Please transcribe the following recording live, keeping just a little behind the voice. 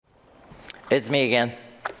It's me again.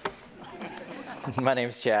 My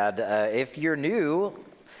name's Chad. If you're new,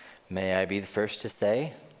 may I be the first to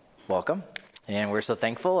say welcome. And we're so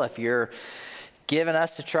thankful. If you're giving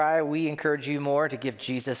us a try, we encourage you more to give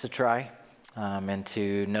Jesus a try and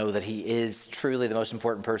to know that he is truly the most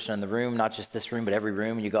important person in the room, not just this room, but every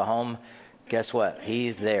room. You go home, guess what?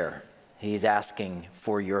 He's there. He's asking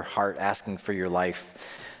for your heart, asking for your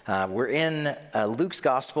life. We're in Luke's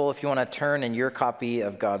gospel. If you want to turn in your copy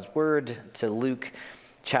of God's word to Luke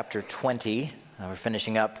chapter 20, we're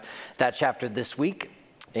finishing up that chapter this week.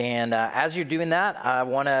 And as you're doing that, I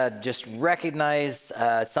want to just recognize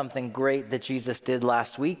something great that Jesus did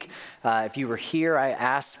last week. If you were here, I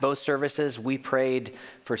asked both services, we prayed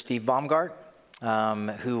for Steve Baumgart,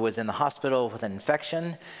 who was in the hospital with an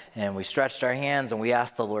infection, and we stretched our hands and we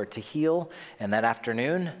asked the Lord to heal. And that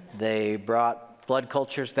afternoon, they brought blood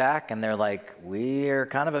cultures back, and they're like, we're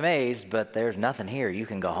kind of amazed, but there's nothing here. You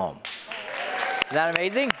can go home. Isn't that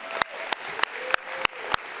amazing?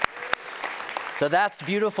 So that's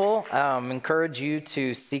beautiful. Encourage you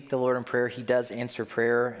to seek the Lord in prayer. He does answer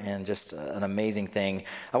prayer, and just an amazing thing.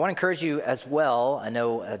 I want to encourage you as well. I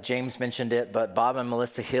know James mentioned it, but Bob and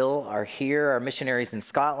Melissa Hill are here, our missionaries in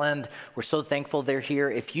Scotland. We're so thankful they're here.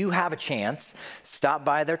 If you have a chance, stop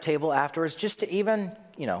by their table afterwards, just to even,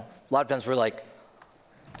 a lot of times we're like,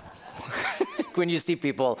 when you see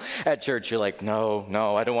people at church, you're like, no,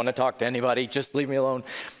 I don't want to talk to anybody. Just leave me alone.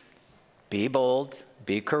 Be bold.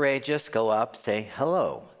 Be courageous, go up, say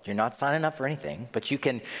hello. You're not signing up for anything, but you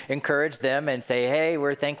can encourage them and say, hey,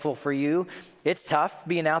 we're thankful for you. It's tough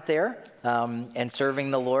being out there and serving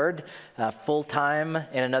the Lord full-time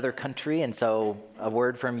in another country. And so a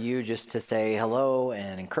word from you just to say hello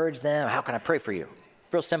and encourage them. How can I pray for you?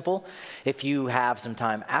 Real simple. If you have some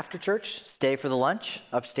time after church, stay for the lunch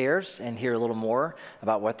upstairs and hear a little more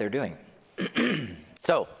about what they're doing.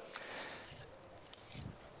 So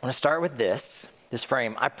I want to start with this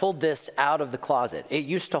frame. I pulled this out of the closet. It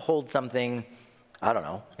used to hold something,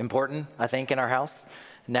 important, I think, in our house.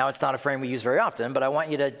 Now it's not a frame we use very often, but I want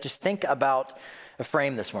you to just think about a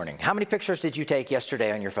frame this morning. How many pictures did you take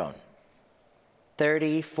yesterday on your phone?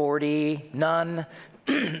 30, 40, none?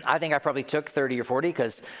 I think I probably took 30 or 40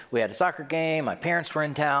 because we had a soccer game, my parents were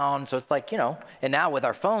in town, so it's like, and now with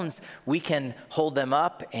our phones, we can hold them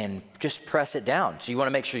up and just press it down. So you want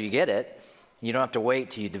to make sure you get it. You don't have to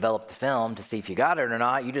wait till you develop the film to see if you got it or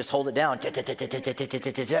not. You just hold it down.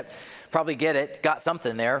 Probably get it, got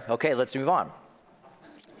something there. Okay, let's move on.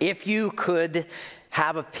 If you could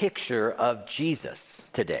have a picture of Jesus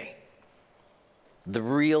today, the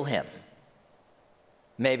real him,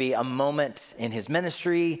 maybe a moment in his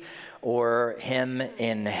ministry or him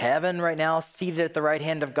in heaven right now, seated at the right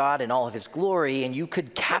hand of God in all of his glory, and you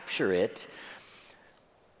could capture it,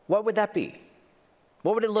 what would that be?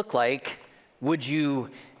 What would it look like? Would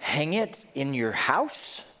you hang it in your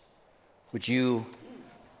house? Would you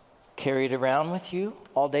carry it around with you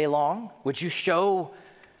all day long? Would you show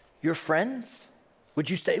your friends? Would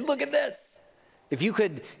you say, look at this? If you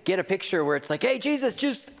could get a picture where it's like, hey, Jesus,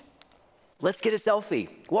 just let's get a selfie.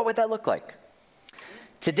 What would that look like?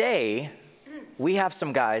 Today, we have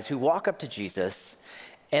some guys who walk up to Jesus,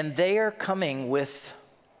 and they are coming with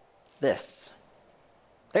this.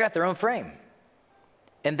 They got their own frame.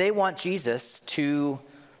 And they want Jesus to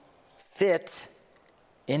fit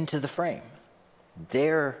into the frame,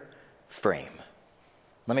 their frame.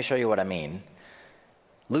 Let me show you what I mean.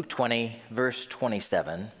 Luke 20, verse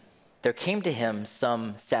 27, there came to him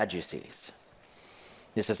some Sadducees.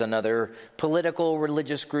 This is another political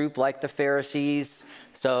religious group like the Pharisees.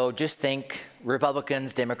 So just think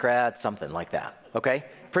Republicans, Democrats, something like that, okay?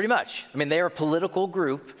 Pretty much. They're a political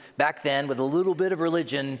group back then with a little bit of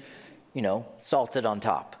religion, salted on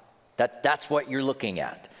top. That's what you're looking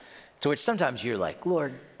at. To which sometimes you're like,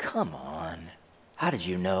 Lord, come on. How did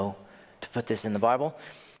you know to put this in the Bible?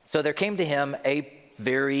 So there came to him a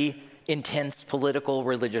very intense political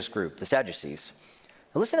religious group, the Sadducees.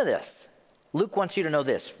 Now listen to this. Luke wants you to know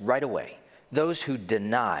this right away. Those who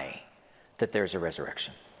deny that there's a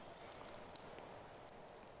resurrection.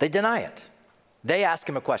 They deny it. They ask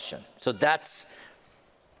him a question. So that's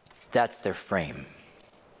their frame.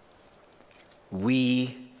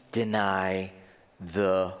 We deny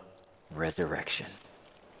the resurrection.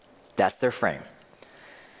 That's their frame.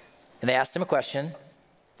 And they asked him a question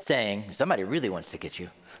saying, somebody really wants to get you.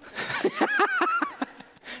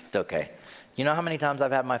 It's okay. You know how many times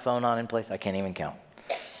I've had my phone on in place? I can't even count.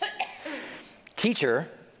 Teacher,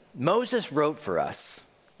 Moses wrote for us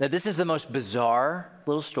that this is the most bizarre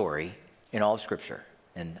little story in all of Scripture.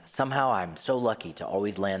 And somehow I'm so lucky to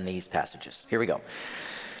always land these passages. Here we go.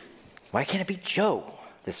 Why can't it be Joe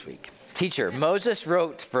this week? Teacher, Moses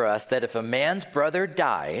wrote for us that if a man's brother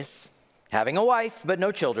dies, having a wife but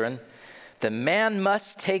no children, the man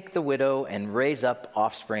must take the widow and raise up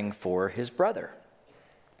offspring for his brother.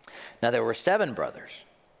 Now there were 7 brothers.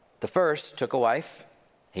 The first took a wife,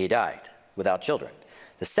 he died without children.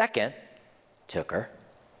 The second took her,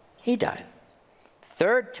 he died. The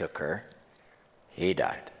third took her, he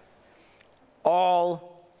died.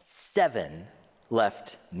 All 7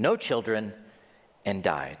 left no children and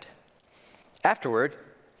died. Afterward,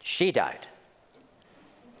 she died.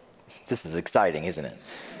 This is exciting, isn't it?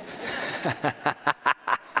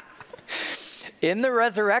 In the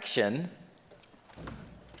resurrection,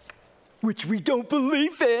 which we don't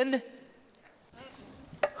believe in,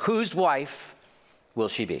 whose wife will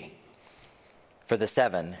she be? For the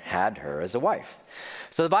 7 had her as a wife.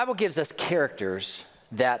 So the Bible gives us characters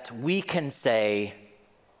that we can say,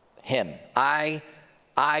 him. I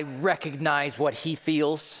recognize what he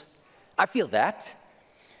feels. I feel that.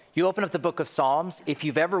 You open up the book of Psalms. If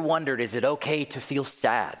you've ever wondered, is it okay to feel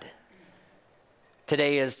sad?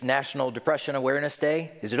 Today is National Depression Awareness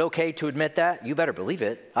Day. Is it okay to admit that? You better believe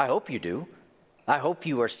it. I hope you do. I hope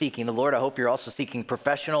you are seeking the Lord. I hope you're also seeking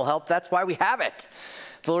professional help. That's why we have it.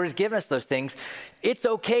 The Lord has given us those things. It's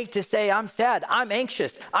okay to say, I'm sad, I'm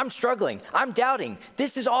anxious, I'm struggling, I'm doubting.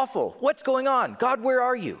 This is awful. What's going on? God, where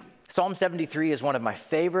are you? Psalm 73 is one of my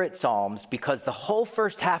favorite psalms because the whole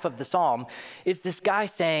first half of the psalm is this guy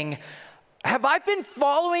saying, have I been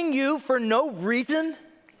following you for no reason?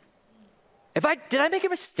 Did I make a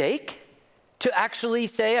mistake to actually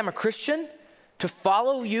say I'm a Christian? To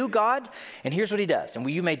follow you, God? And here's what he does, and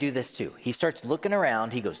you may do this too. He starts looking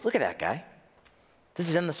around. He goes, look at that guy. This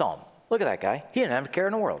is in the psalm. Look at that guy. He didn't have a care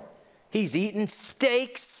in the world. He's eating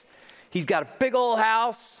steaks. He's got a big old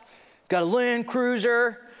house. He's got a Land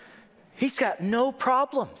Cruiser. He's got no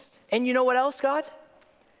problems. And you know what else, God?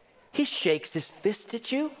 He shakes his fist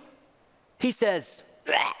at you. He says,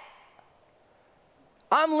 "Bleh.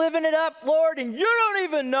 I'm living it up, Lord, and you don't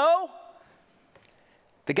even know."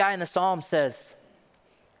 The guy in the psalm says,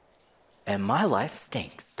 and my life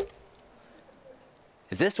stinks.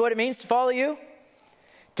 Is this what it means to follow you?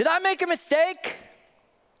 Did I make a mistake?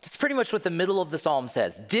 That's pretty much what the middle of the psalm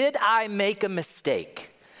says. Did I make a mistake?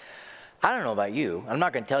 I don't know about you. I'm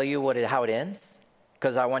not going to tell you how it ends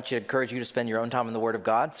because I want to encourage you to spend your own time in the Word of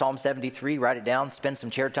God. Psalm 73, write it down, spend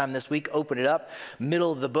some chair time this week, open it up.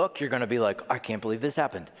 Middle of the book, you're going to be like, I can't believe this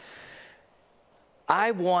happened.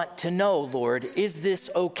 I want to know, Lord, is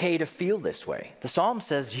this okay to feel this way? The psalm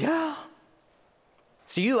says, yeah.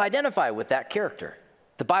 So you identify with that character.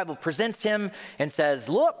 The Bible presents him and says,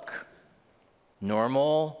 look,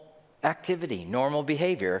 normal activity, normal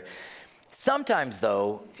behavior. Sometimes,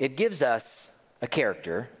 though, it gives us a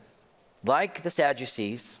character, like the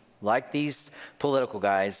Sadducees, like these political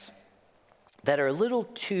guys, that are a little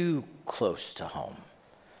too close to home.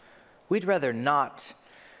 We'd rather not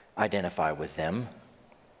identify with them.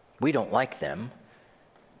 We don't like them.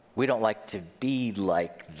 We don't like to be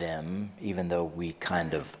like them, even though we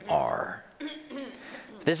kind of are.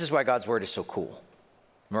 This is why God's word is so cool.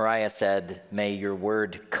 Mariah said, may your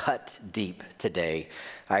word cut deep today.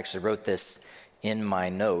 I actually wrote this in my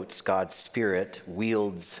notes. God's Spirit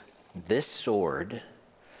wields this sword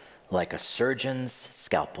like a surgeon's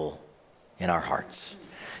scalpel in our hearts.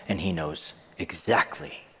 And he knows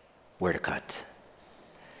exactly where to cut.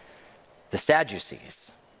 The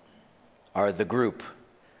Sadducees are the group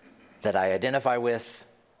that I identify with,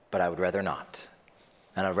 but I would rather not.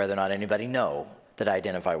 And I'd rather not anybody know that I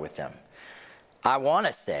identify with them. I want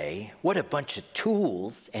to say, what a bunch of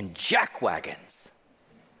tools and jackwagons.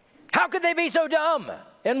 How could they be so dumb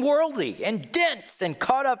and worldly and dense and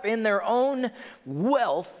caught up in their own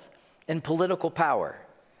wealth and political power?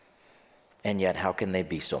 And yet, how can they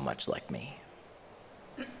be so much like me?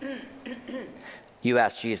 You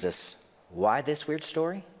ask Jesus, why this weird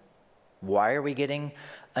story? Why are we getting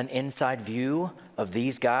an inside view of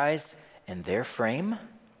these guys and their frame?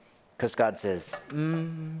 Because God says,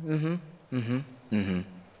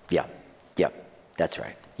 yeah, that's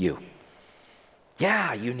right, you.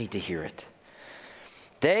 Yeah, you need to hear it.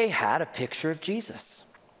 They had a picture of Jesus.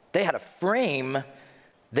 They had a frame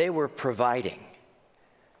they were providing.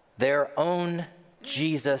 Their own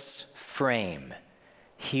Jesus frame.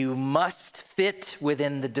 You must fit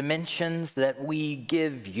within the dimensions that we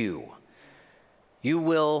give you. You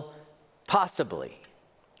will possibly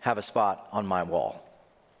have a spot on my wall.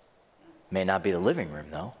 May not be the living room,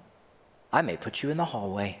 though. I may put you in the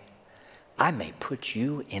hallway. I may put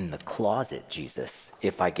you in the closet, Jesus,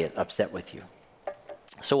 if I get upset with you.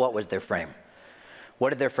 So what was their frame?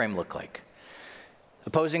 What did their frame look like?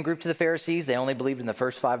 Opposing group to the Pharisees, they only believed in the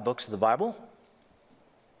first 5 books of the Bible.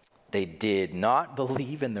 They did not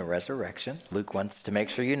believe in the resurrection. Luke wants to make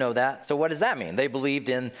sure you know that. So what does that mean? They believed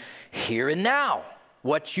in here and now.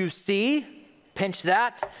 What you see, pinch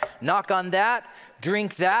that, knock on that,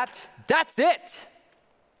 drink that, that's it.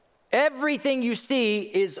 Everything you see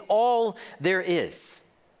is all there is.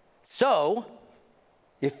 So,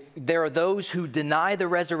 if there are those who deny the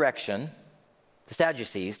resurrection, the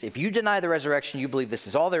Sadducees, if you deny the resurrection, you believe this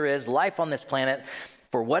is all there is, life on this planet,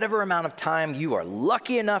 for whatever amount of time you are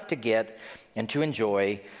lucky enough to get and to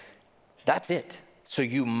enjoy, that's it. So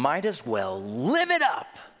you might as well live it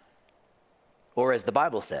up. Or as the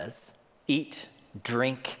Bible says, eat,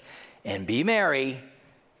 drink, and be merry,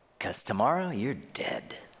 because tomorrow you're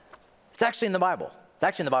dead. It's actually in the Bible. It's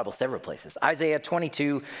actually in the Bible several places. Isaiah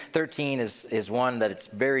 22:13 is one that it's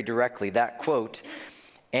very directly that quote.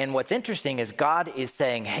 And what's interesting is God is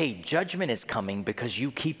saying, hey, judgment is coming because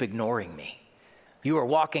you keep ignoring me. You are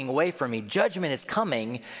walking away from me. Judgment is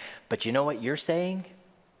coming, but you know what you're saying?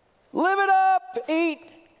 Live it up, eat,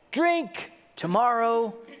 drink.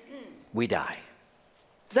 Tomorrow we die.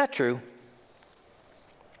 Is that true?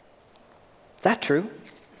 Is that true?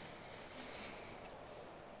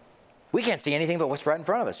 We can't see anything but what's right in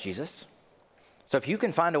front of us, Jesus. So if you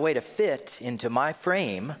can find a way to fit into my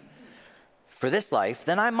frame for this life,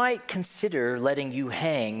 then I might consider letting you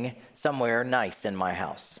hang somewhere nice in my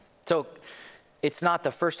house. So it's not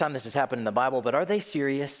the first time this has happened in the Bible, but are they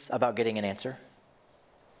serious about getting an answer?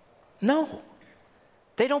 No.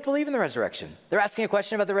 They don't believe in the resurrection. They're asking a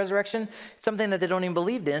question about the resurrection, something that they don't even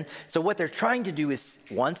believe in. So what they're trying to do is,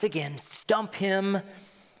 once again, stump him,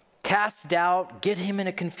 cast doubt, get him in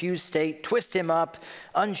a confused state, twist him up,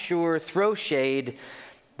 unsure, throw shade.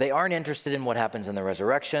 They aren't interested in what happens in the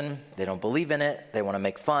resurrection. They don't believe in it. They want to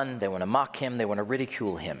make fun. They want to mock him. They want to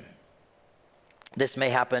ridicule him. This may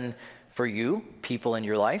happen for you, people in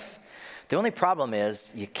your life. The only problem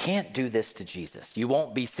is you can't do this to Jesus. You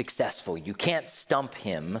won't be successful. You can't stump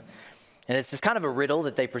him. And it's just kind of a riddle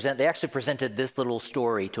that they present. They actually presented this little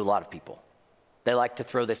story to a lot of people. They like to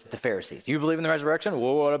throw this at the Pharisees. You believe in the resurrection?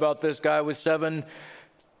 Well, what about this guy with 7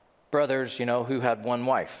 brothers, who had 1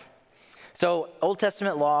 wife? So Old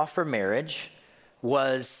Testament law for marriage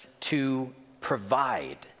was to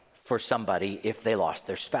provide for somebody if they lost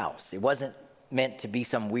their spouse. It wasn't meant to be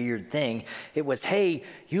some weird thing. It was, hey,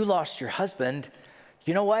 you lost your husband.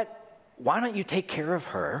 You know what? Why don't you take care of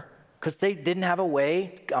her? Because they didn't have a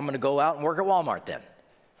way. I'm going to go out and work at Walmart then.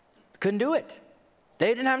 Couldn't do it. They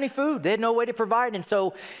didn't have any food. They had no way to provide. And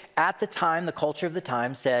so at the time, the culture of the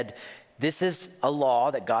time said, this is a law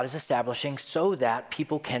that God is establishing so that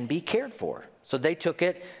people can be cared for. So they took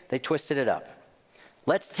it, they twisted it up.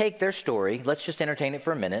 Let's take their story. Let's just entertain it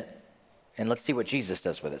for a minute. And let's see what Jesus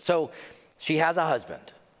does with it. So she has a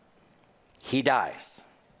husband. He dies.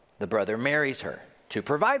 The brother marries her to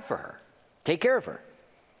provide for her, take care of her.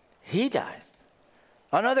 He dies.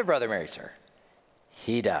 Another brother marries her.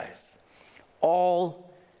 He dies.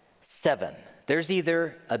 All 7. There's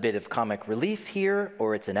either a bit of comic relief here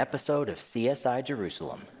or it's an episode of CSI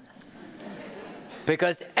Jerusalem.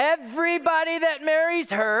 Because everybody that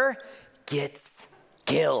marries her gets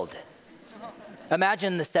killed.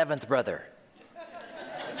 Imagine the 7th brother.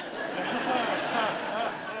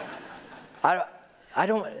 I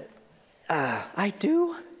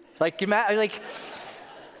do? Like,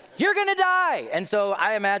 you're gonna die. And so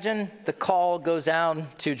I imagine the call goes down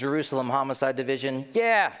to Jerusalem Homicide Division.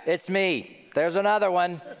 Yeah, it's me. There's another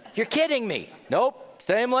one. You're kidding me. Nope,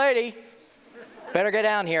 same lady. Better get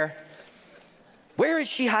down here. Where is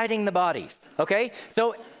she hiding the bodies? Okay,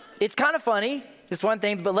 so it's kind of funny, this one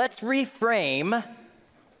thing, but let's reframe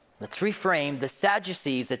the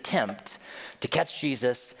Sadducees' attempt to catch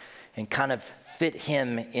Jesus and kind of fit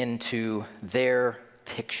him into their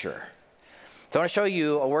picture. So I want to show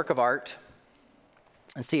you a work of art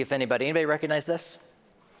and see if anybody recognize this?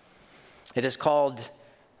 It is called,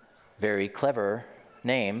 very clever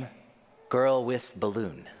name, Girl with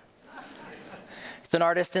Balloon. It's an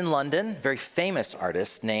artist in London, very famous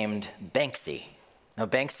artist named Banksy. Now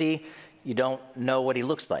Banksy, you don't know what he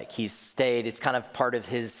looks like. It's kind of part of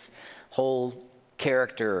his whole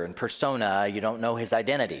character and persona. You don't know his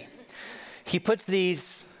identity.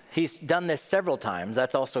 He's done this several times.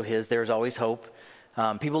 That's also his, There's Always Hope.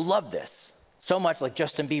 People love this so much, like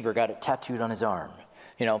Justin Bieber got it tattooed on his arm.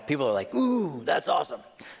 People are like, ooh, that's awesome.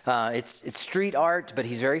 It's street art, but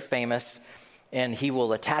he's very famous, and he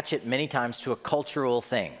will attach it many times to a cultural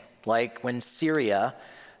thing. Like when Syria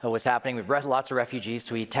was happening with lots of refugees,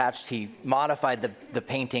 so he modified the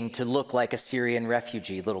painting to look like a Syrian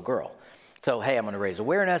refugee little girl. So, hey, I'm going to raise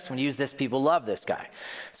awareness. I'm going to use this. People love this guy.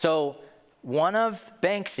 So one of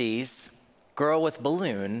Banksy's Girl with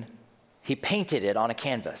Balloon, he painted it on a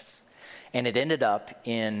canvas. And it ended up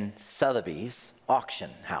in Sotheby's auction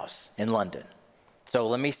house in London. So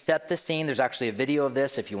let me set the scene. There's actually a video of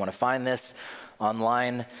this if you want to find this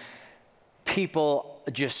online. People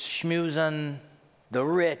just schmoozing, the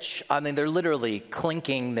rich. I mean, they're literally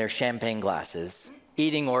clinking their champagne glasses,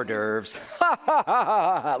 eating hors d'oeuvres.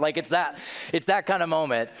 Like it's that kind of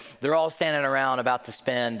moment. They're all standing around about to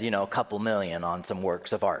spend, a couple million on some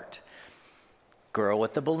works of art. Girl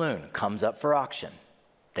with the Balloon comes up for auction.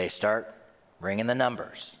 They start ringing the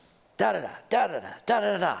numbers. Da-da-da, da-da-da,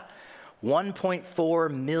 da-da-da.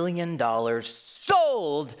 $1.4 million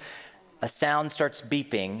sold. A sound starts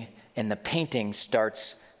beeping, and the painting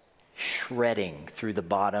starts shredding through the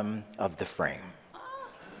bottom of the frame.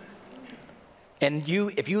 And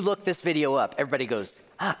if you look this video up, everybody goes,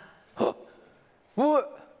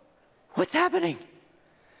 what's happening?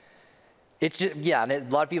 It's just, and a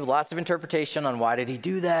lot of people, lots of interpretation on why did he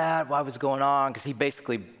do that? Why was going on? Because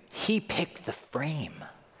he picked the frame.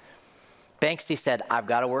 Banksy said, I've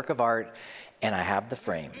got a work of art and I have the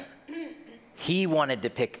frame. He wanted to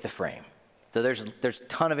pick the frame. So there's a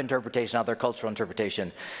ton of interpretation out there, cultural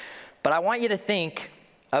interpretation. But I want you to think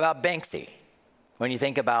about Banksy when you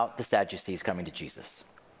think about the Sadducees coming to Jesus.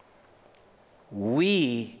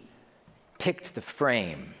 We picked the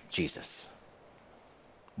frame, Jesus.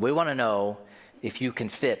 We want to know if you can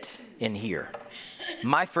fit in here.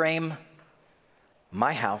 My frame,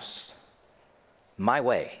 my house, my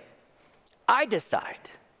way. I decide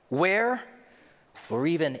where or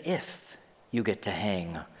even if you get to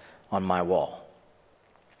hang on my wall,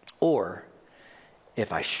 or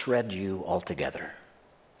if I shred you altogether.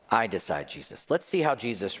 I decide, Jesus. Let's see how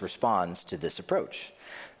Jesus responds to this approach.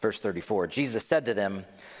 Verse 34, Jesus said to them,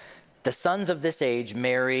 the sons of this age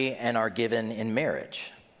marry and are given in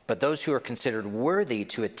marriage, but those who are considered worthy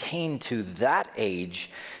to attain to that age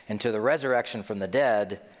and to the resurrection from the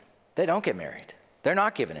dead, they don't get married. They're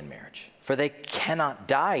not given in marriage, for they cannot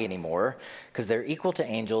die anymore because they're equal to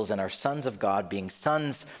angels and are sons of God, being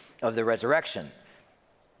sons of the resurrection.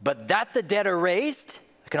 But that the dead are raised,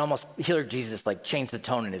 I can almost hear Jesus change the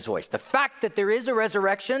tone in his voice. The fact that there is a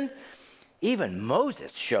resurrection, even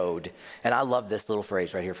Moses showed, and I love this little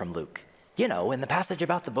phrase right here from Luke, in the passage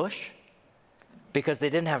about the bush, because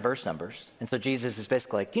they didn't have verse numbers. And so Jesus is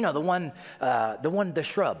basically the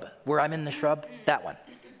shrub, where I'm in the shrub, that one.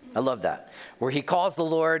 I love that. Where he calls the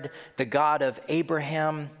Lord the God of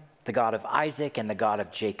Abraham, the God of Isaac, and the God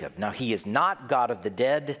of Jacob. Now, he is not God of the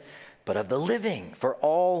dead, but of the living, for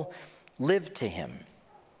all live to him.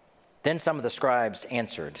 Then some of the scribes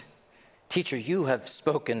answered, Teacher, you have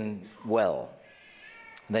spoken well.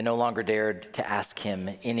 They no longer dared to ask him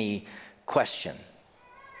any question.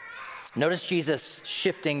 Notice Jesus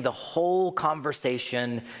shifting the whole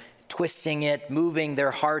conversation, twisting it, moving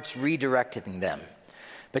their hearts, redirecting them.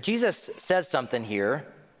 But Jesus says something here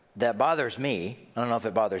that bothers me. I don't know if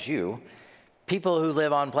it bothers you. People who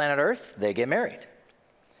live on planet Earth, they get married.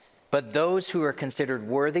 But those who are considered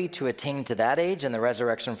worthy to attain to that age and the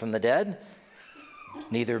resurrection from the dead,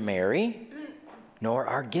 neither marry nor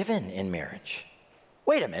are given in marriage.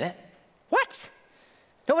 Wait a minute. What?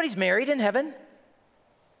 Nobody's married in heaven?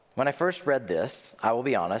 When I first read this, I will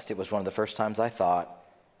be honest, it was one of the first times I thought,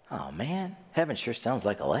 oh man, heaven sure sounds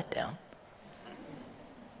like a letdown.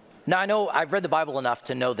 Now, I know I've read the Bible enough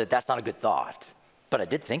to know that that's not a good thought, but I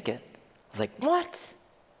did think it. I was like, what?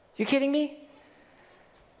 You kidding me?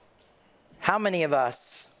 How many of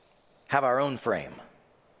us have our own frame?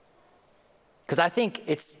 Because I think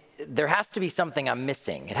there has to be something I'm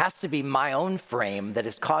missing. It has to be my own frame that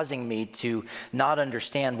is causing me to not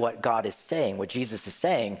understand what God is saying, what Jesus is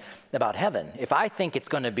saying about heaven. If I think it's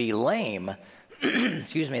going to be lame,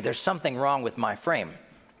 there's something wrong with my frame.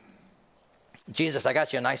 Jesus, I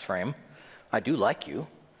got you a nice frame. I do like you.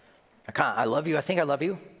 I love you. I think I love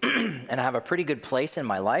you. And I have a pretty good place in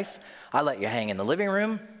my life. I let you hang in the living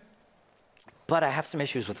room. But I have some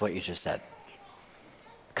issues with what you just said.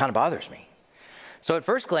 It kind of bothers me. So at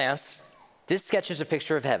first glance, this sketches a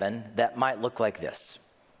picture of heaven that might look like this.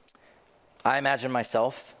 I imagine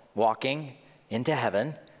myself walking into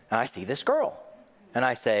heaven, and I see this girl. And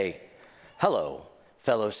I say, hello,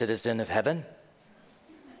 fellow citizen of heaven.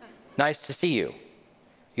 Nice to see you.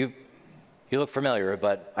 You look familiar,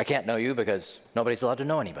 but I can't know you because nobody's allowed to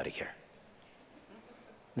know anybody here.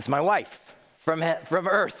 This is my wife from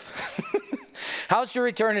Earth. How's your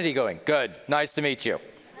eternity going? Good. Nice to meet you.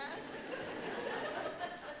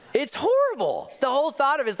 It's horrible. The whole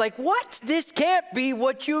thought of it is like, what? This can't be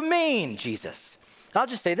what you mean, Jesus. I'll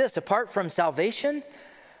just say this, apart from salvation,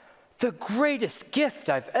 the greatest gift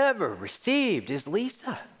I've ever received is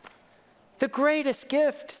Lisa. The greatest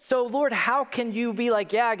gift. So Lord, how can you be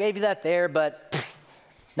like, yeah, I gave you that there, but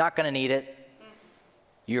not going to need it.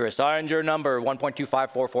 You're assigned your number,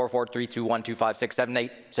 1.2544432125678,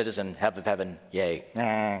 citizen, of heaven, yay.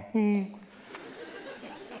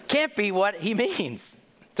 Can't be what he means.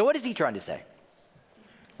 So what is he trying to say?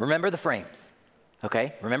 Remember the frames,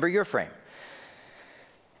 okay? Remember your frame.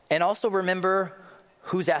 And also remember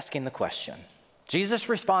who's asking the question. Jesus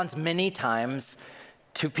responds many times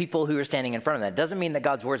to people who are standing in front of them. It doesn't mean that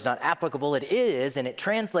God's word's not applicable. It is, and it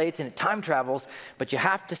translates, and it time travels, but you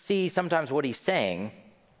have to see sometimes what he's saying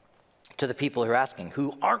to the people who are asking,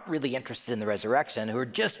 who aren't really interested in the resurrection, who are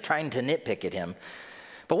just trying to nitpick at him.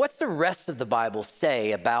 But what's the rest of the Bible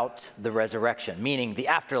say about the resurrection, meaning the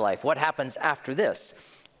afterlife? What happens after this?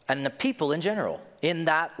 And the people in general in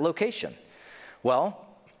that location? Well,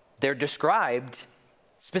 they're described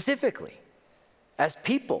specifically as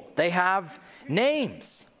people. They have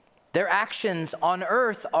names. Their actions on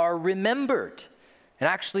earth are remembered and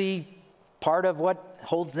actually part of what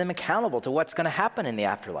holds them accountable to what's going to happen in the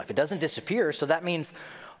afterlife. It doesn't disappear, so that means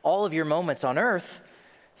all of your moments on earth,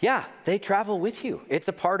 yeah, they travel with you. It's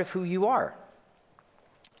a part of who you are.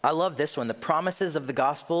 I love this one. The promises of the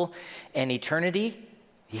gospel and eternity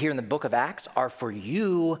here in the book of Acts are for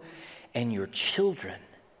you and your children.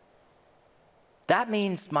 That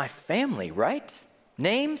means my family, right?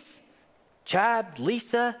 Names, Chad,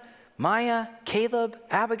 Lisa, Maya, Caleb,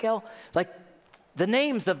 Abigail, like the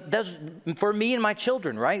names of those for me and my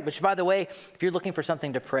children, right? Which, by the way, if you're looking for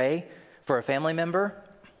something to pray for a family member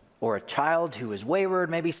or a child who is wayward,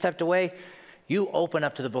 maybe stepped away, you open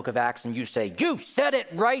up to the book of Acts and you say, you said it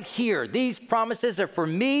right here. These promises are for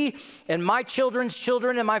me and my children's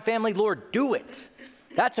children and my family. Lord, do it.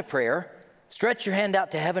 That's a prayer. Stretch your hand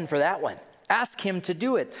out to heaven for that one. Ask him to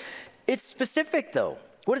do it. It's specific, though.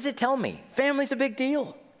 What does it tell me? Family's a big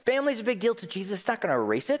deal. Family's a big deal to Jesus. It's not going to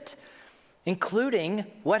erase it, including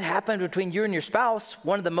what happened between you and your spouse,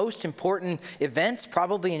 one of the most important events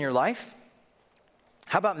probably in your life.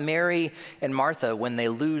 How about Mary and Martha when they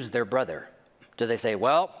lose their brother? Do they say,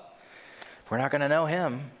 well, we're not going to know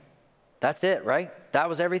him. That's it, right? That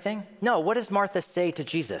was everything? No, what does Martha say to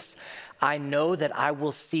Jesus? I know that I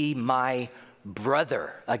will see my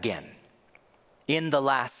brother again in the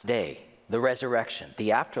last day, the resurrection,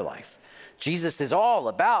 the afterlife. Jesus is all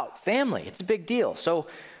about family. It's a big deal. So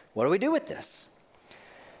what do we do with this?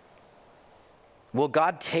 Will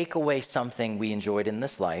God take away something we enjoyed in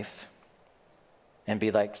this life and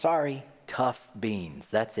be like, sorry, tough beans,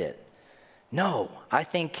 that's it? No, I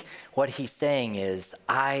think what he's saying is,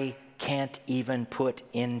 I can't even put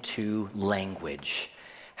into language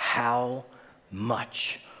how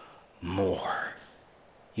much more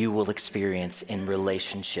you will experience in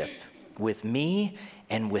relationship with me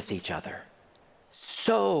and with each other.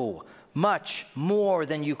 So much more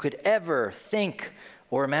than you could ever think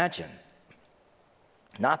or imagine.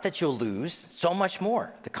 Not that you'll lose, so much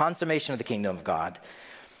more. The consummation of the kingdom of God.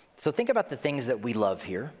 So think about the things that we love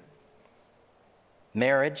here.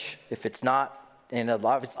 Marriage, if it's not, in a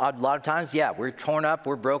lot of times, yeah, we're torn up,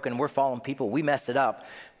 we're broken, we're fallen people, we mess it up.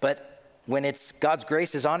 But when it's God's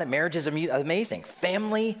grace is on it, marriage is amazing.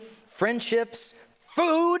 Family, friendships,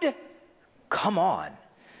 food, come on.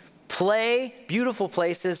 Play, beautiful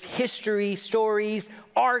places, history, stories,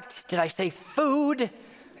 art. Did I say food?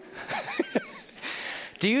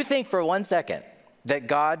 Do you think for 1 second that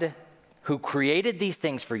God, who created these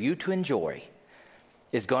things for you to enjoy,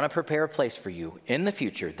 is going to prepare a place for you in the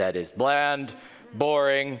future that is bland,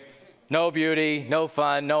 boring, no beauty, no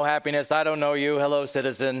fun, no happiness? I don't know you. Hello,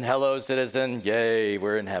 citizen. Yay,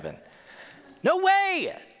 we're in heaven. No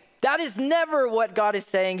way. That is never what God is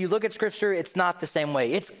saying. You look at scripture, it's not the same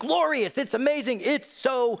way. It's glorious. It's amazing. It's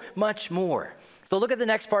so much more. So look at the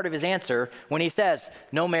next part of his answer when he says,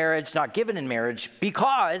 no marriage, not given in marriage,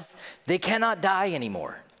 because they cannot die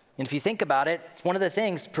anymore. And if you think about it, it's one of the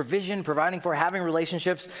things, provision, providing for, having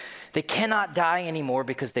relationships, they cannot die anymore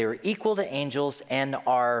because they are equal to angels and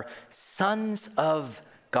are sons of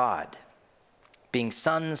God, being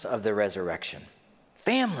sons of the resurrection.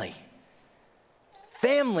 Family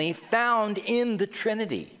found in the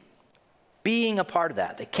Trinity, being a part of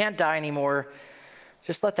that. They can't die anymore.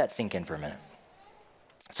 Just let that sink in for a minute.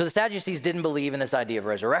 So the Sadducees didn't believe in this idea of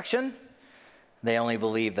resurrection. They only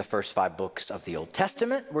believed the first 5 books of the Old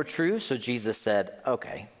Testament were true. So Jesus said,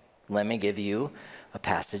 okay, let me give you a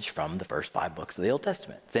passage from the first 5 books of the Old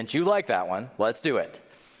Testament. Since you like that one, let's do it.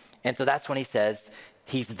 And so that's when he says,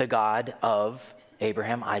 he's the God of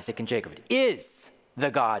Abraham, Isaac, and Jacob. Is the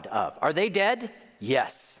God of. Are they dead?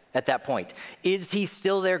 Yes, at that point. Is he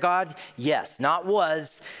still their God? Yes. Not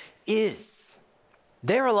was, is.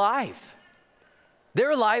 They're alive.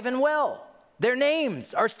 They're alive and well. Their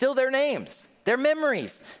names are still their names. Their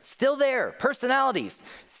memories, still there. Personalities,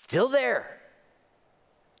 still there.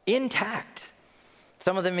 Intact.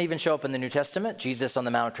 Some of them even show up in the New Testament. Jesus on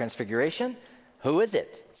the Mount of Transfiguration. Who is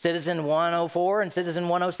it? Citizen 104 and Citizen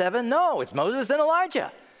 107? No, it's Moses and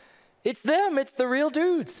Elijah. It's them. It's the real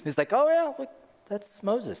dudes. He's like, oh yeah, look, that's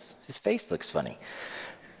Moses. His face looks funny.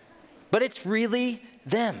 But it's really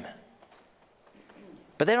them.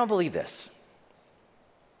 But they don't believe this.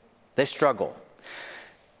 They struggle.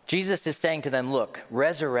 Jesus is saying to them, look,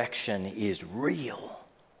 resurrection is real.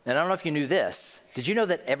 And I don't know if you knew this. Did you know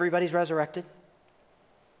that everybody's resurrected?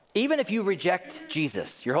 Even if you reject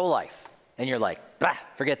Jesus your whole life and you're like, bah,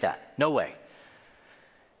 forget that. No way.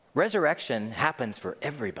 Resurrection happens for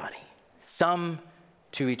everybody. Some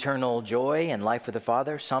to eternal joy and life with the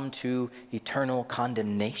Father, some to eternal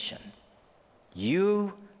condemnation.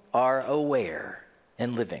 You are aware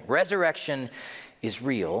and living. Resurrection is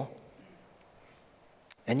real.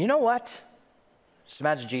 And you know what? Just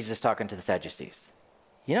imagine Jesus talking to the Sadducees.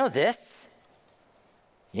 You know this?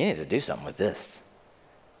 You need to do something with this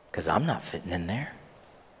because I'm not fitting in there.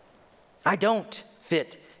 I don't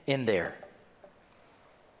fit in there.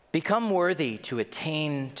 Become worthy to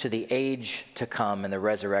attain to the age to come and the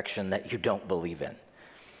resurrection that you don't believe in.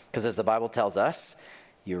 Because as the Bible tells us,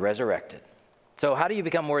 you're resurrected. So how do you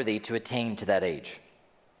become worthy to attain to that age?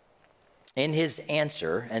 In his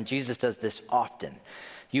answer, and Jesus does this often,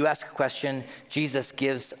 you ask a question, Jesus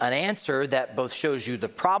gives an answer that both shows you the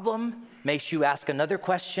problem, makes you ask another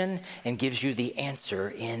question, and gives you the answer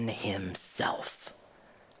in himself.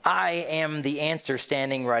 I am the answer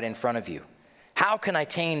standing right in front of you. How can I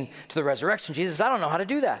attain to the resurrection? Jesus, I don't know how to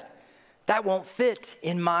do that. That won't fit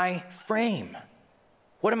in my frame.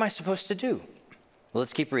 What am I supposed to do? Well,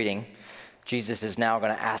 let's keep reading. Jesus is now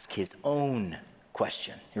going to ask his own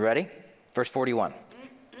question. You ready? Verse 41.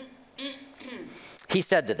 He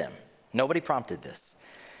said to them, nobody prompted this.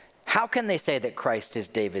 How can they say that Christ is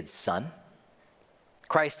David's son?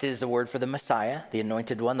 Christ is the word for the Messiah, the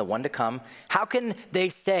anointed one, the one to come. How can they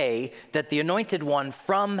say that the anointed one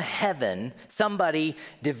from heaven, somebody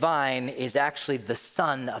divine, is actually the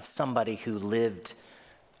son of somebody who lived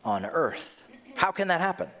on earth? How can that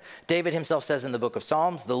happen? David himself says in the book of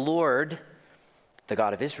Psalms, the Lord, the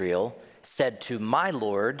God of Israel, said to my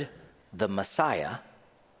Lord, the Messiah,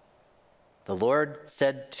 the Lord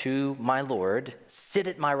said to my Lord, sit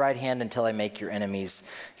at my right hand until I make your enemies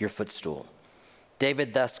your footstool.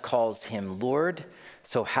 David thus calls him Lord,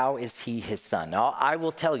 so how is he his son? Now, I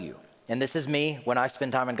will tell you, and this is me when I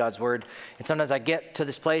spend time in God's word, and sometimes I get to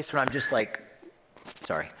this place where I'm just like,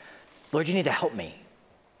 Lord, you need to help me.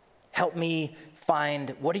 Help me find,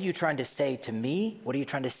 what are you trying to say to me? What are you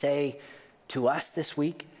trying to say to us this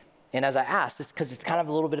week? And as I asked, it's because it's kind of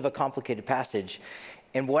a little bit of a complicated passage,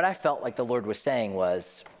 and what I felt like the Lord was saying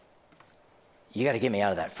was, you got to get me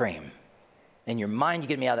out of that frame. In your mind, you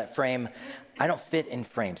get me out of that frame. I don't fit in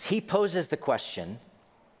frames. He poses the question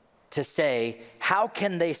to say, how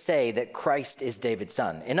can they say that Christ is David's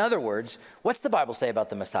son? In other words, what's the Bible say about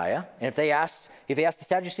the Messiah? And if he asked the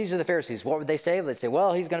Sadducees or the Pharisees, what would they say? They'd say,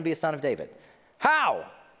 well, he's going to be a son of David. How?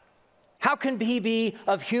 How can he be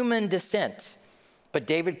of human descent? But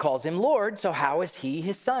David calls him Lord, so how is he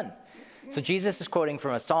his son? So Jesus is quoting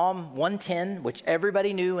from a Psalm 110, which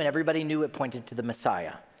everybody knew, and everybody knew it pointed to the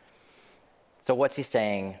Messiah. So what's he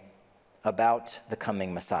saying about the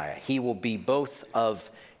coming Messiah? He will be both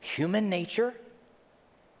of human nature,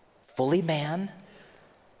 fully man,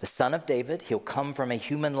 the son of David. He'll come from a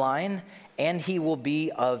human line, and he will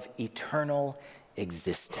be of eternal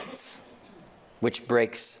existence, which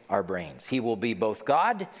breaks our brains. He will be both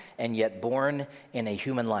God and yet born in a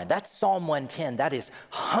human line. That's Psalm 110. That is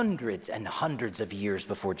hundreds and hundreds of years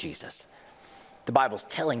before Jesus. The Bible's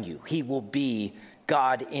telling you he will be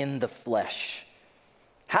God in the flesh.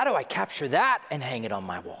 How do I capture that and hang it on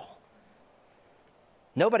my wall?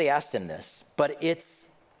 Nobody asked him this, but it's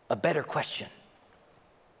a better question.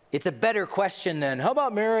 It's a better question than, how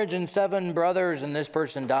about marriage and 7 brothers and this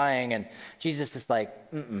person dying? And Jesus is like,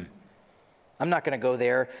 I'm not going to go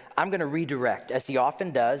there. I'm going to redirect, as he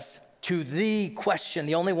often does, to the question,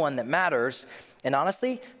 the only one that matters. And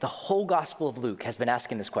honestly, the whole Gospel of Luke has been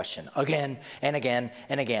asking this question again and again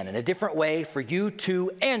and again in a different way for you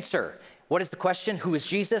to answer. What is the question? Who is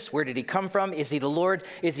Jesus? Where did he come from? Is he the Lord?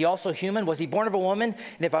 Is he also human? Was he born of a woman?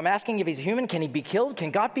 And if I'm asking if he's human, can he be killed?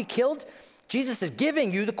 Can God be killed? Jesus is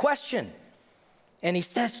giving you the question. And he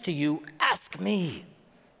says to you, ask me.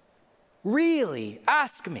 Really,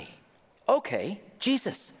 ask me. Okay,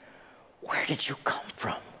 Jesus, where did you come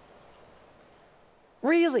from?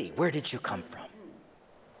 Really, where did you come from?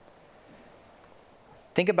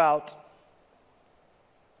 Think about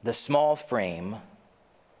the small frame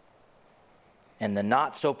and the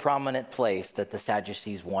not so prominent place that the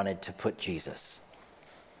Sadducees wanted to put Jesus.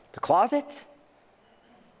 The closet?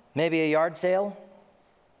 Maybe a yard sale?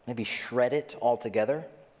 Maybe shred it altogether?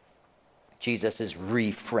 Jesus is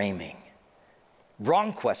reframing.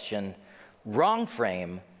 Wrong question, wrong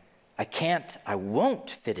frame. I won't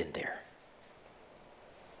fit in there.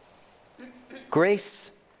 Grace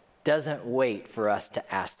doesn't wait for us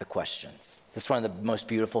to ask the questions. This is one of the most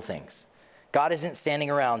beautiful things. God isn't standing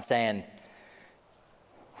around saying,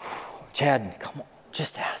 Chad, come on,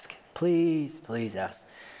 just ask it. Please, please ask.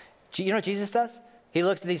 You know what Jesus does? He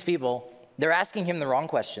looks at these people. They're asking him the wrong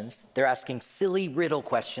questions. They're asking silly riddle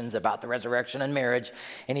questions about the resurrection and marriage.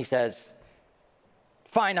 And he says,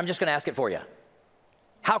 fine, I'm just going to ask it for you.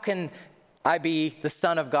 How can I be the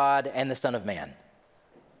Son of God and the Son of Man?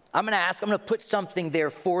 I'm going to put something there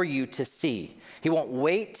for you to see. He won't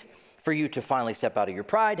wait for you to finally step out of your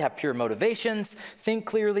pride, have pure motivations, think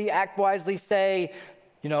clearly, act wisely, say,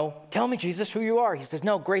 tell me, Jesus, who you are. He says,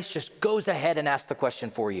 no, grace just goes ahead and asks the question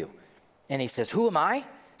for you. And he says, who am I?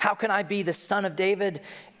 How can I be the Son of David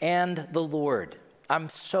and the Lord? I'm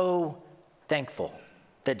so thankful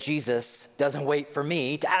that Jesus doesn't wait for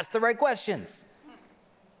me to ask the right questions.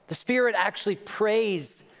 The Spirit actually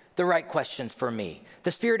prays the right questions for me.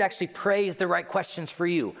 The Spirit actually prays the right questions for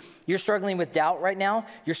you. You're struggling with doubt right now.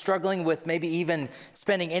 You're struggling with maybe even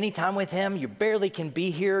spending any time with Him. You barely can be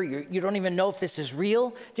here. You don't even know if this is real.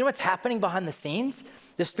 Do you know what's happening behind the scenes?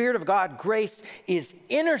 The Spirit of God, grace, is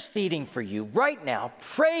interceding for you right now,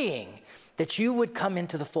 praying that you would come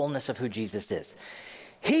into the fullness of who Jesus is.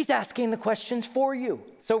 He's asking the questions for you.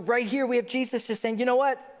 So right here we have Jesus just saying, you know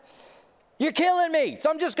what? You're killing me. So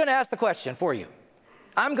I'm just going to ask the question for you.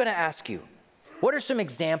 I'm going to ask you, what are some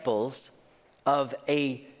examples of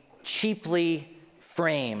a cheaply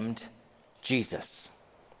framed Jesus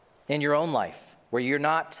in your own life where you're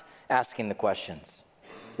not asking the questions,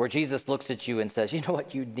 where Jesus looks at you and says, you know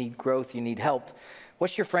what, you need growth, you need help.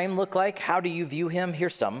 What's your frame look like? How do you view him?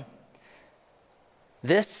 Here's some.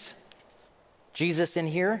 This Jesus in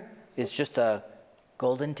here is just a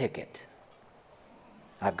golden ticket.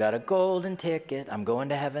 I've got a golden ticket. I'm going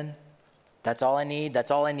to heaven. That's all I need. That's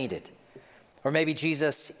all I needed. Or maybe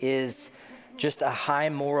Jesus is just a high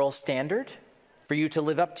moral standard for you to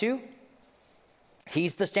live up to.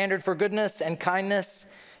 He's the standard for goodness and kindness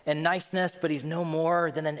and niceness, but he's no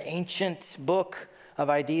more than an ancient book of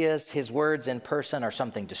ideas. His words in person are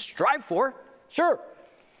something to strive for, sure.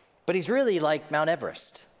 But he's really like Mount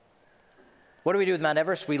Everest. What do we do with Mount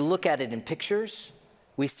Everest? We look at it in pictures.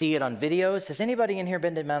 We see it on videos. Has anybody in here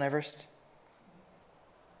been to Mount Everest?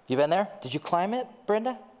 You been there? Did you climb it,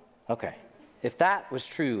 Brenda? Okay. If that was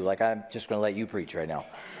true, I'm just going to let you preach right now.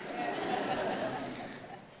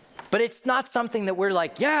 But it's not something that we're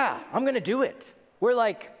like, yeah, I'm going to do it. We're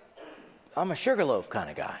like, I'm a Sugarloaf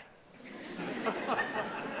kind of guy.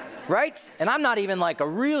 Right? And I'm not even like a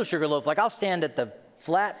real Sugarloaf. I'll stand at the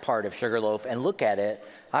flat part of Sugarloaf and look at it.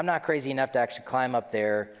 I'm not crazy enough to actually climb up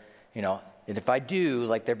there, and if I do,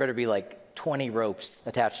 there better be 20 ropes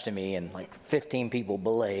attached to me and 15 people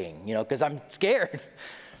belaying, because I'm scared.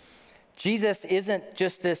 Jesus isn't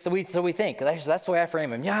just this, so we think, that's the way I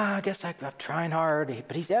frame him. Yeah, I guess I'm trying hard,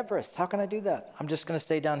 but he's Everest. How can I do that? I'm just going to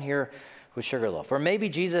stay down here with Sugarloaf. Or maybe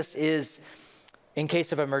Jesus is, in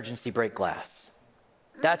case of emergency, break glass.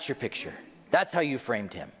 That's your picture. That's how you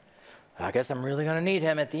framed him. I guess I'm really going to need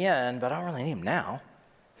him at the end, but I don't really need him now.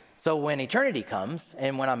 So when eternity comes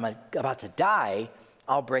and when I'm about to die,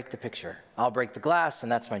 I'll break the picture. I'll break the glass,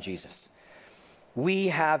 and that's my Jesus. We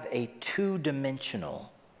have a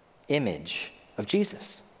two-dimensional image of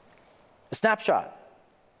Jesus. A snapshot,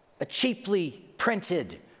 a cheaply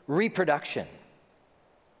printed reproduction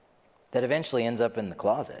that eventually ends up in the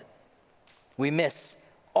closet. We miss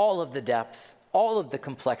all of the depth, all of the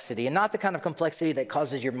complexity, and not the kind of complexity that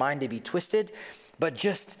causes your mind to be twisted, but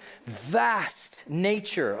just vast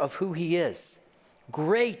nature of who he is.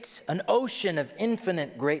 Great, an ocean of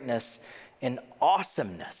infinite greatness and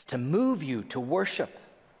awesomeness to move you to worship.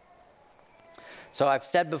 So I've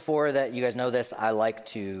said before that you guys know this. I like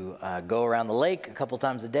to go around the lake a couple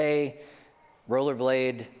times a day,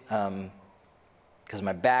 rollerblade, because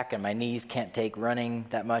my back and my knees can't take running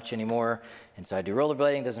that much anymore. And so I do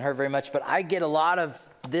rollerblading. Doesn't hurt very much, but I get a lot of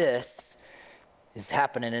this is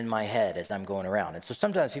happening in my head as I'm going around. And so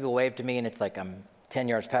sometimes people wave to me and it's like I'm 10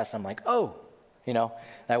 yards past and I'm like, oh, and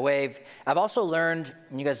I wave. I've also learned,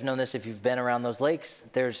 and you guys have known this if you've been around those lakes,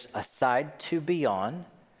 there's a side to be on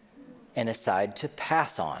and a side to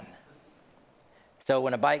pass on. So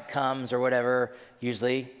when a bike comes or whatever,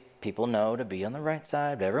 usually people know to be on the right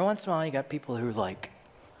side, but every once in a while you got people who are like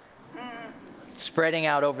spreading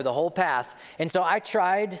out over the whole path. And so I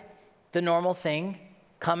tried the normal thing,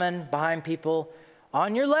 coming behind people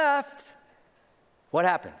on your left. What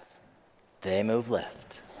happens? They move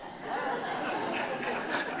left.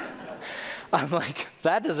 I'm like,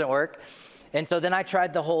 that doesn't work. And so then I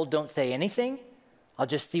tried the whole don't say anything. I'll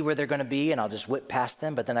just see where they're going to be and I'll just whip past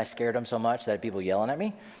them. But then I scared them so much that people yelling at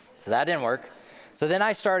me. So that didn't work. So then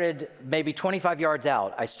I started maybe 25 yards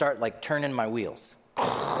out. I start like turning my wheels.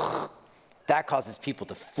 That causes people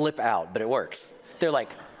to flip out, but it works. They're like,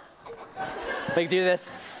 they do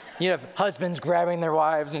this. You have husbands grabbing their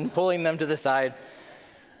wives and pulling them to the side.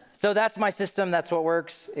 So that's my system. That's what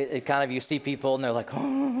works. It kind of, you see people and they're like,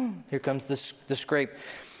 oh, here comes the scrape.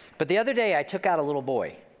 But the other day I took out a little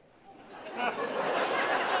boy.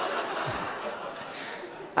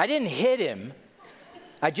 I didn't hit him.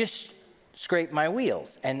 I just scraped my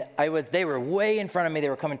wheels. And they were way in front of me. They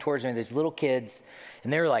were coming towards me, these little kids.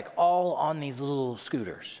 And they were like all on these little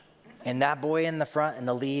scooters. And that boy in the front, in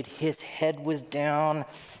the lead, his head was down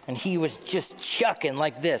and he was just chucking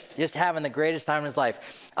like this, just having the greatest time in his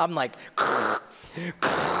life. I'm like,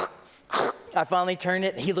 I finally turned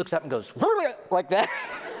it and he looks up and goes, like that.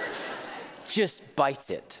 Just bites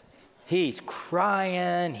it. He's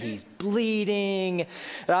crying, he's bleeding.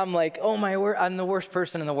 And I'm like, oh my word, I'm the worst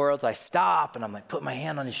person in the world. So I stop and I'm like, put my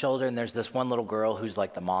hand on his shoulder. And there's this one little girl who's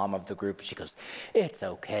like the mom of the group. And she goes, it's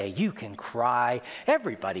okay, you can cry.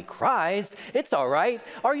 Everybody cries, it's all right.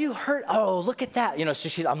 Are you hurt? Oh, look at that.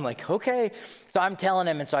 So I'm like, okay. So I'm telling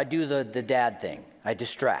him, and so I do the dad thing. I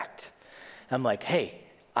distract. I'm like, hey,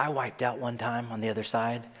 I wiped out one time on the other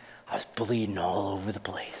side. I was bleeding all over the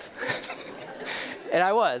place. And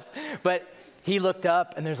I was, but he looked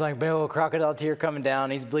up and there's like, a crocodile tear coming down.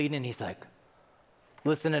 He's bleeding and he's like,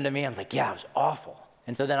 listening to me. I'm like, yeah, it was awful.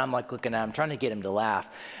 And so then I'm like looking at him, trying to get him to laugh.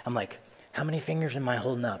 I'm like, how many fingers am I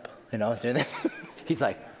holding up? He's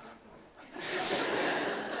like,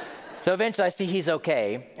 so eventually I see he's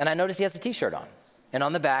okay. And I notice he has a t-shirt on. And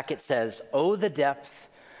on the back it says, oh, the depth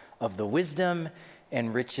of the wisdom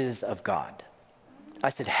and riches of God.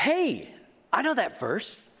 I said, hey, I know that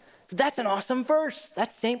verse. That's an awesome verse.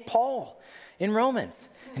 That's St. Paul in Romans.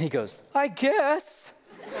 And he goes, I guess.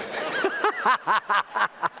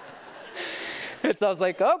 And so I was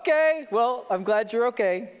like, okay, well, I'm glad you're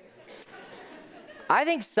okay. I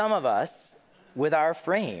think some of us, with our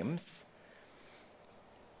frames,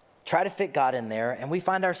 try to fit God in there, and we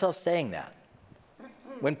find ourselves saying that.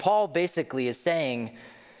 When Paul basically is saying,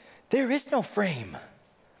 there is no frame.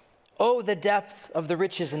 Oh, the depth of the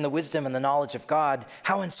riches and the wisdom and the knowledge of God.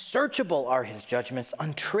 How unsearchable are his judgments,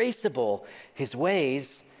 untraceable his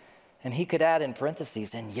ways. And he could add in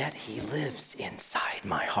parentheses, and yet he lives inside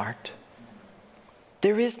my heart.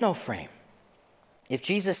 There is no frame. If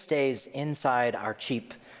Jesus stays inside our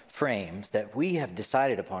cheap frames that we have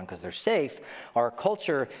decided upon because they're safe, our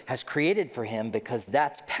culture has created for him because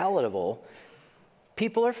that's palatable,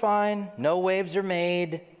 people are fine, no waves are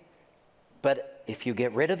made. But if you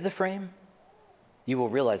get rid of the frame, you will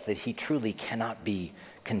realize that he truly cannot be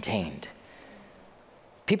contained.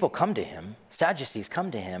 People come to him, Sadducees come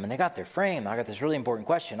to him, and they got their frame. I got this really important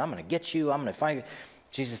question. I'm going to get you. I'm going to find you.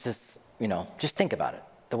 Jesus says, just think about it.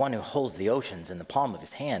 The one who holds the oceans in the palm of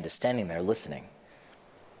his hand is standing there listening.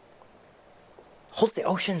 Holds the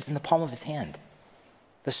oceans in the palm of his hand.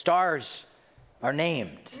 The stars are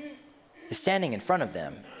named. He's standing in front of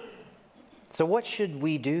them. So what should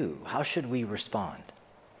we do? How should we respond?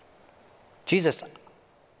 Jesus,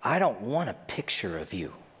 I don't want a picture of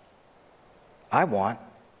you. I want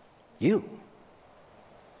you.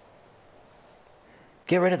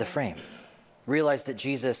 Get rid of the frame. Realize that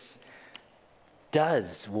Jesus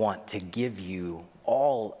does want to give you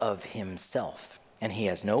all of himself. And he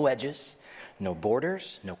has no edges, no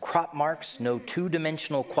borders, no crop marks, no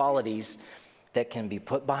two-dimensional qualities that can be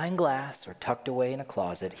put behind glass or tucked away in a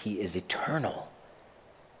closet. He is eternal.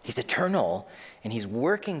 He's eternal, and he's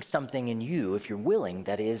working something in you, if you're willing,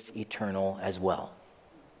 that is eternal as well.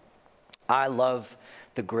 I love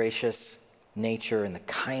the gracious nature and the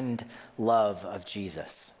kind love of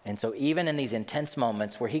Jesus. And so even in these intense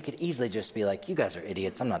moments where he could easily just be like, you guys are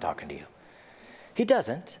idiots, I'm not talking to you. He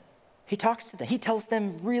doesn't. He talks to them. He tells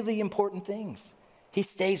them really important things. He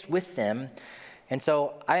stays with them. And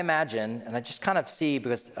so I imagine, and I just kind of see,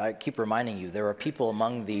 because I keep reminding you, there are people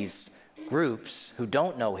among these groups who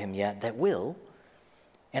don't know him yet that will.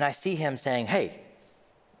 And I see him saying, hey,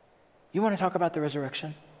 you want to talk about the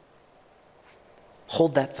resurrection?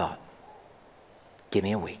 Hold that thought. Give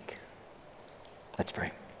me a week. Let's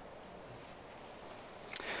pray.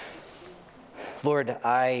 Lord,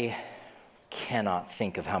 I cannot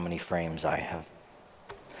think of how many frames I have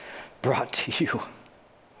brought to you.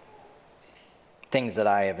 Things that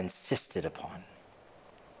I have insisted upon.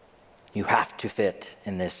 You have to fit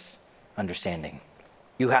in this understanding.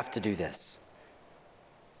 You have to do this.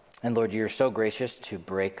 And Lord, you're so gracious to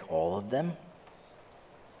break all of them,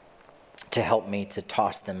 to help me to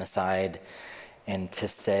toss them aside and to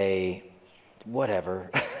say,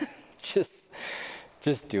 whatever, just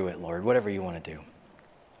do it, Lord, whatever you want to do.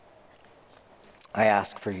 I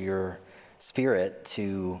ask for your Spirit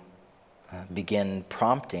to begin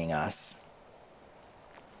prompting us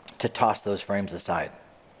to toss those frames aside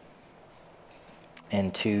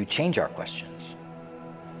and to change our questions.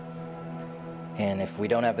 And if we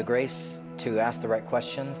don't have the grace to ask the right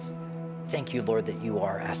questions, thank you, Lord, that you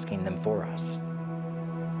are asking them for us.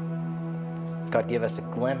 God, give us a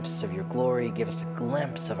glimpse of your glory. Give us a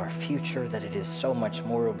glimpse of our future, that it is so much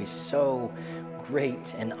more. It will be so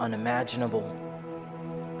great and unimaginable.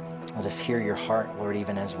 Let us hear your heart, Lord,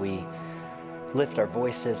 even as we lift our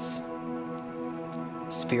voices.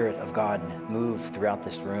 Spirit of God, move throughout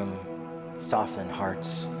this room. Soften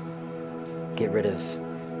hearts. Get rid of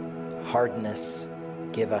hardness.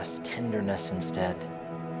 Give us tenderness instead.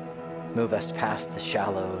 Move us past the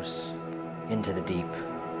shallows into the deep.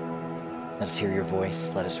 Let us hear your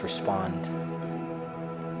voice. Let us respond.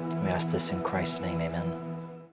 We ask this in Christ's name, amen.